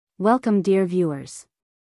Welcome dear viewers.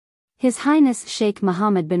 His Highness Sheikh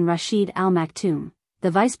Mohammed bin Rashid Al Maktoum,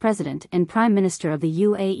 the Vice President and Prime Minister of the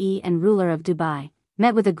UAE and ruler of Dubai,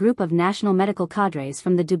 met with a group of national medical cadres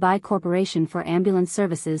from the Dubai Corporation for Ambulance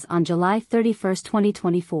Services on July 31,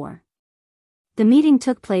 2024. The meeting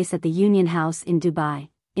took place at the Union House in Dubai,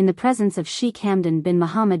 in the presence of Sheikh Hamdan bin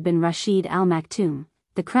Mohammed bin Rashid Al Maktoum,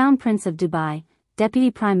 the Crown Prince of Dubai,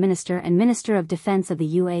 Deputy Prime Minister and Minister of Defense of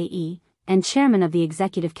the UAE, and Chairman of the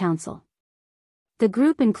Executive Council. The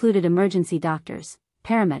group included emergency doctors,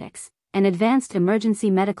 paramedics, and advanced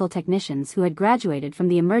emergency medical technicians who had graduated from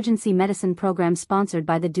the emergency medicine program sponsored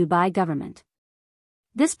by the Dubai government.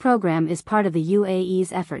 This program is part of the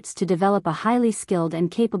UAE's efforts to develop a highly skilled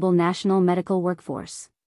and capable national medical workforce,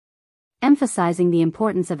 emphasizing the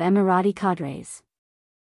importance of Emirati cadres.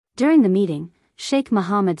 During the meeting, Sheikh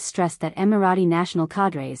Mohammed stressed that Emirati national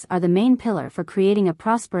cadres are the main pillar for creating a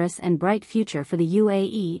prosperous and bright future for the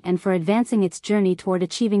UAE and for advancing its journey toward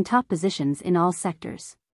achieving top positions in all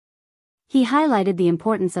sectors. He highlighted the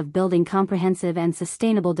importance of building comprehensive and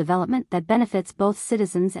sustainable development that benefits both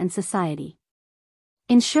citizens and society.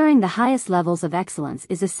 Ensuring the highest levels of excellence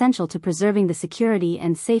is essential to preserving the security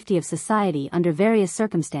and safety of society under various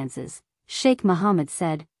circumstances, Sheikh Mohammed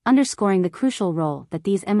said, underscoring the crucial role that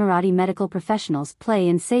these Emirati medical professionals play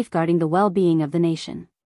in safeguarding the well-being of the nation.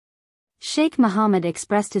 Sheikh Mohammed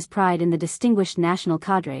expressed his pride in the distinguished national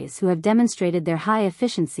cadres who have demonstrated their high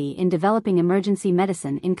efficiency in developing emergency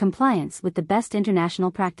medicine in compliance with the best international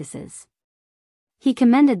practices. He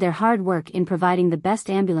commended their hard work in providing the best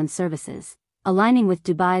ambulance services, aligning with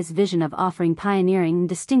Dubai's vision of offering pioneering and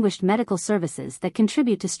distinguished medical services that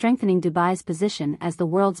contribute to strengthening Dubai's position as the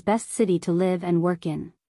world's best city to live and work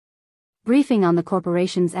in. Briefing on the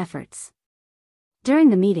corporation's efforts.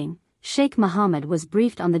 During the meeting, Sheikh Mohammed was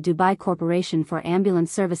briefed on the Dubai Corporation for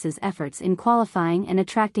Ambulance Services efforts in qualifying and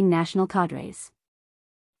attracting national cadres.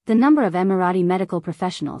 The number of Emirati medical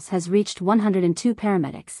professionals has reached 102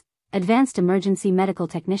 paramedics, advanced emergency medical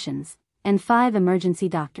technicians, and 5 emergency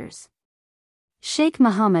doctors. Sheikh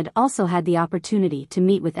Mohammed also had the opportunity to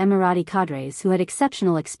meet with Emirati cadres who had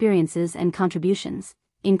exceptional experiences and contributions,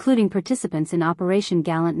 including participants in Operation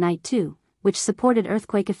Gallant Night 2, which supported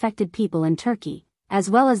earthquake-affected people in Turkey,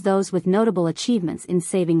 as well as those with notable achievements in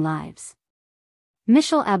saving lives.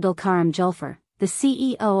 Mishal Abdul Karim Julfer, the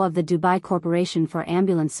CEO of the Dubai Corporation for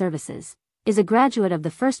Ambulance Services, is a graduate of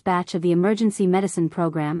the first batch of the Emergency Medicine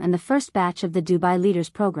Program and the first batch of the Dubai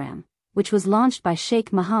Leaders Program, which was launched by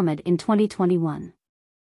Sheikh Mohammed in 2021.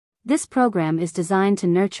 This program is designed to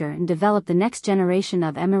nurture and develop the next generation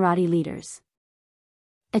of Emirati leaders.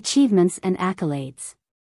 Achievements and accolades.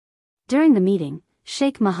 During the meeting,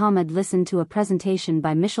 Sheikh Mohammed listened to a presentation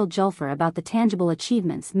by Mishal Julfer about the tangible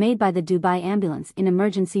achievements made by the Dubai Ambulance in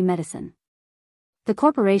emergency medicine. The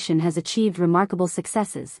corporation has achieved remarkable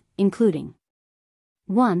successes, including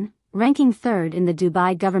 1. Ranking 3rd in the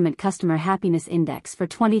Dubai Government Customer Happiness Index for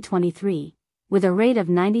 2023, with a rate of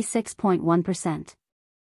 96.1%.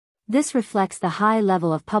 This reflects the high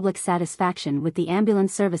level of public satisfaction with the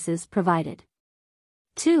ambulance services provided.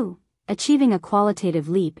 2. Achieving a qualitative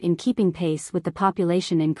leap in keeping pace with the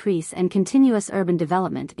population increase and continuous urban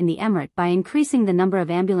development in the Emirate by increasing the number of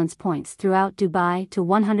ambulance points throughout Dubai to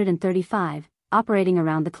 135, operating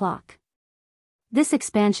around the clock. This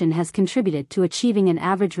expansion has contributed to achieving an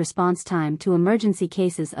average response time to emergency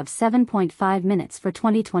cases of 7.5 minutes for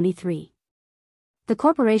 2023. The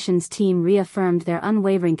corporation's team reaffirmed their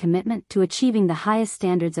unwavering commitment to achieving the highest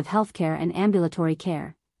standards of healthcare and ambulatory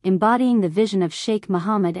care, embodying the vision of Sheikh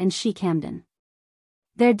Mohammed and Sheikh Hamdan.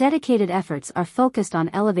 Their dedicated efforts are focused on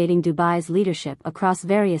elevating Dubai's leadership across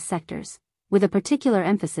various sectors, with a particular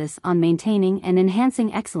emphasis on maintaining and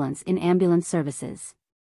enhancing excellence in ambulance services.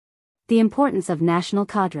 The importance of national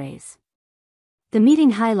cadres. The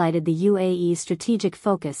meeting highlighted the UAE's strategic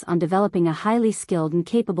focus on developing a highly skilled and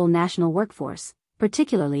capable national workforce,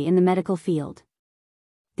 particularly in the medical field.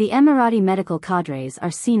 The Emirati medical cadres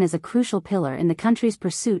are seen as a crucial pillar in the country's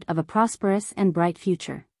pursuit of a prosperous and bright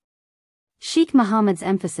future. Sheikh Mohammed's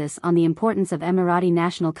emphasis on the importance of Emirati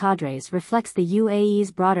national cadres reflects the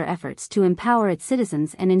UAE's broader efforts to empower its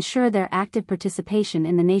citizens and ensure their active participation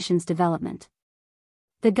in the nation's development.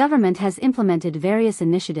 The government has implemented various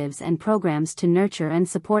initiatives and programs to nurture and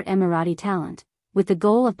support Emirati talent, with the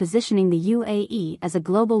goal of positioning the UAE as a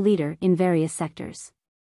global leader in various sectors.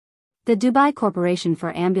 The Dubai Corporation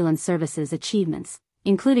for Ambulance Services achievements,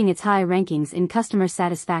 including its high rankings in customer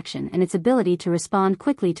satisfaction and its ability to respond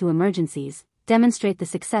quickly to emergencies, demonstrate the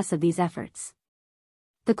success of these efforts.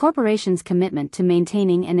 The corporation's commitment to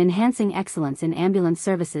maintaining and enhancing excellence in ambulance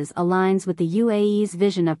services aligns with the UAE's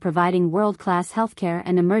vision of providing world-class healthcare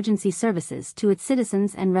and emergency services to its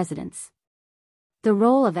citizens and residents. The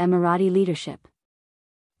role of Emirati leadership.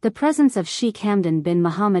 The presence of Sheikh Hamdan bin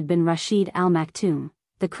Mohammed bin Rashid Al Maktoum,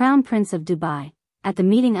 the Crown Prince of Dubai, at the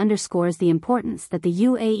meeting underscores the importance that the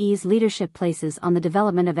UAE's leadership places on the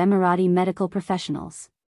development of Emirati medical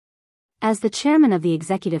professionals. As the chairman of the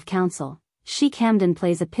Executive Council, Sheikh Hamdan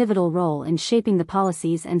plays a pivotal role in shaping the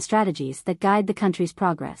policies and strategies that guide the country's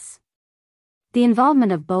progress. The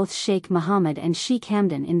involvement of both Sheikh Mohammed and Sheikh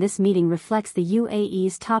Hamdan in this meeting reflects the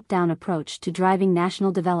UAE's top-down approach to driving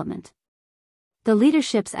national development. The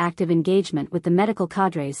leadership's active engagement with the medical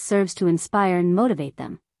cadres serves to inspire and motivate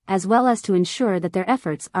them, as well as to ensure that their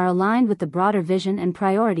efforts are aligned with the broader vision and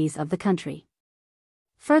priorities of the country.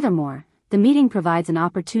 Furthermore, the meeting provides an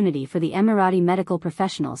opportunity for the Emirati medical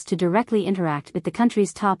professionals to directly interact with the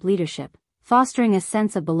country's top leadership, fostering a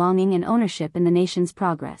sense of belonging and ownership in the nation's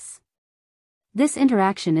progress. This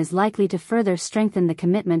interaction is likely to further strengthen the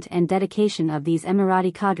commitment and dedication of these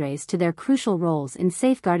Emirati cadres to their crucial roles in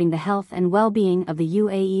safeguarding the health and well-being of the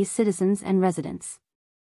UAE's citizens and residents.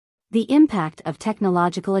 The impact of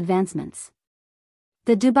technological advancements.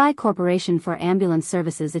 The Dubai Corporation for Ambulance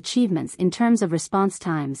Services' achievements in terms of response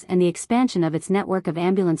times and the expansion of its network of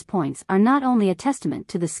ambulance points are not only a testament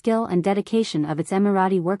to the skill and dedication of its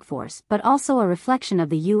Emirati workforce but also a reflection of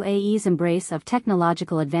the UAE's embrace of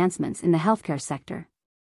technological advancements in the healthcare sector.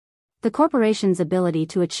 The corporation's ability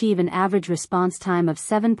to achieve an average response time of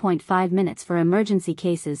 7.5 minutes for emergency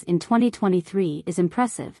cases in 2023 is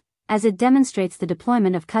impressive, as it demonstrates the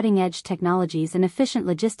deployment of cutting-edge technologies and efficient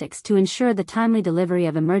logistics to ensure the timely delivery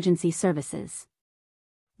of emergency services.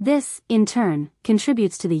 This, in turn,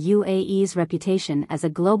 contributes to the UAE's reputation as a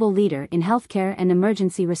global leader in healthcare and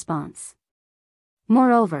emergency response.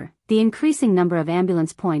 Moreover, the increasing number of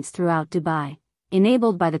ambulance points throughout Dubai,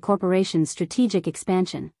 enabled by the corporation's strategic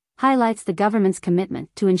expansion, highlights the government's commitment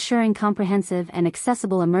to ensuring comprehensive and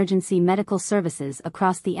accessible emergency medical services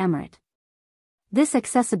across the emirate. This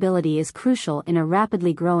accessibility is crucial in a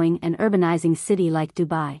rapidly growing and urbanizing city like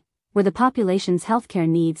Dubai, where the population's healthcare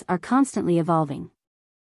needs are constantly evolving.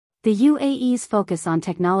 The UAE's focus on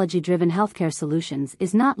technology-driven healthcare solutions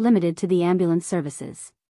is not limited to the ambulance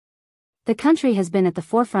services. The country has been at the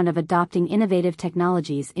forefront of adopting innovative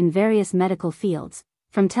technologies in various medical fields,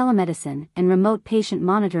 from telemedicine and remote patient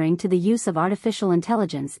monitoring to the use of artificial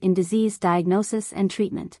intelligence in disease diagnosis and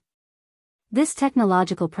treatment. This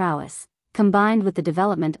technological prowess, combined with the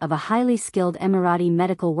development of a highly skilled Emirati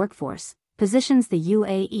medical workforce, positions the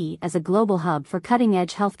UAE as a global hub for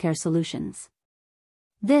cutting-edge healthcare solutions.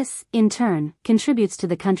 This, in turn, contributes to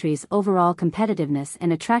the country's overall competitiveness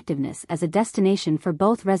and attractiveness as a destination for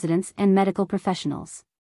both residents and medical professionals.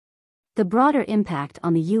 The broader impact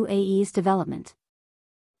on the UAE's development.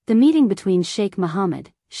 The meeting between Sheikh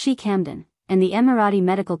Mohammed, Sheikh Hamdan, and the Emirati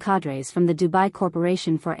medical cadres from the Dubai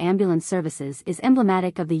Corporation for Ambulance Services is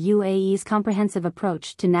emblematic of the UAE's comprehensive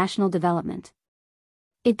approach to national development.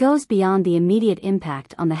 It goes beyond the immediate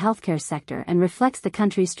impact on the healthcare sector and reflects the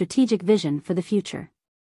country's strategic vision for the future.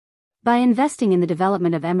 By investing in the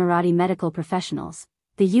development of Emirati medical professionals,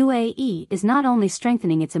 the UAE is not only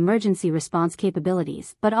strengthening its emergency response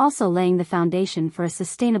capabilities but also laying the foundation for a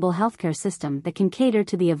sustainable healthcare system that can cater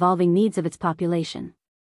to the evolving needs of its population.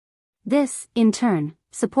 This, in turn,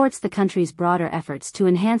 supports the country's broader efforts to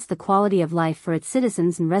enhance the quality of life for its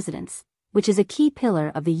citizens and residents, which is a key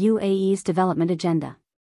pillar of the UAE's development agenda.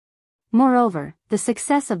 Moreover, the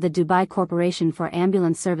success of the Dubai Corporation for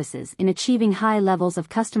Ambulance Services in achieving high levels of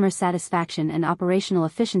customer satisfaction and operational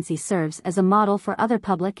efficiency serves as a model for other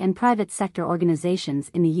public and private sector organizations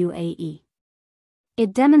in the UAE.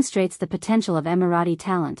 It demonstrates the potential of Emirati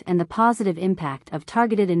talent and the positive impact of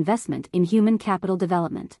targeted investment in human capital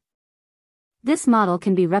development. This model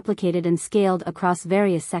can be replicated and scaled across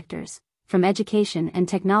various sectors, from education and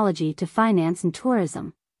technology to finance and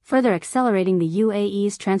tourism, further accelerating the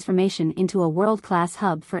UAE's transformation into a world-class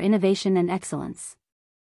hub for innovation and excellence.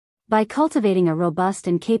 By cultivating a robust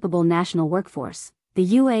and capable national workforce, the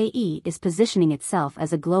UAE is positioning itself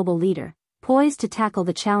as a global leader, poised to tackle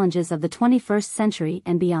the challenges of the 21st century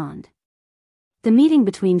and beyond. The meeting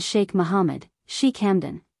between Sheikh Mohammed, Sheikh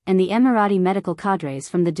Hamdan, and the Emirati medical cadres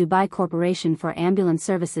from the Dubai Corporation for Ambulance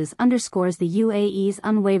Services underscores the UAE's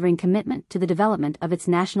unwavering commitment to the development of its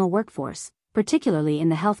national workforce, particularly in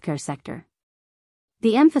the healthcare sector.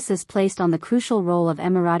 The emphasis placed on the crucial role of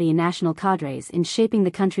Emirati national cadres in shaping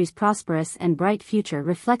the country's prosperous and bright future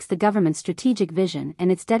reflects the government's strategic vision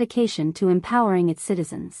and its dedication to empowering its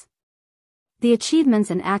citizens. The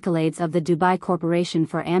achievements and accolades of the Dubai Corporation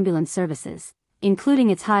for Ambulance Services,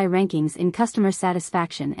 including its high rankings in customer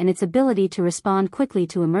satisfaction and its ability to respond quickly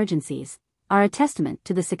to emergencies, are a testament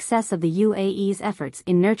to the success of the UAE's efforts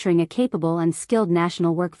in nurturing a capable and skilled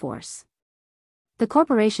national workforce. The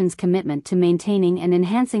corporation's commitment to maintaining and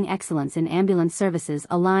enhancing excellence in ambulance services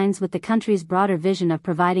aligns with the country's broader vision of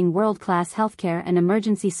providing world-class healthcare and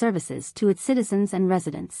emergency services to its citizens and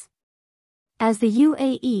residents. As the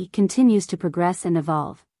UAE continues to progress and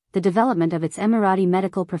evolve, the development of its Emirati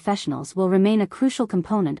medical professionals will remain a crucial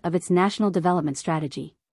component of its national development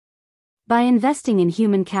strategy. By investing in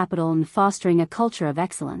human capital and fostering a culture of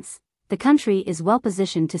excellence, the country is well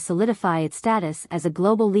positioned to solidify its status as a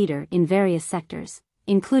global leader in various sectors,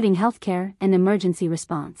 including healthcare and emergency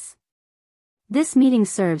response. This meeting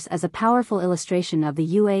serves as a powerful illustration of the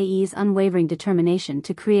UAE's unwavering determination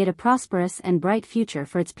to create a prosperous and bright future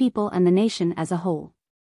for its people and the nation as a whole.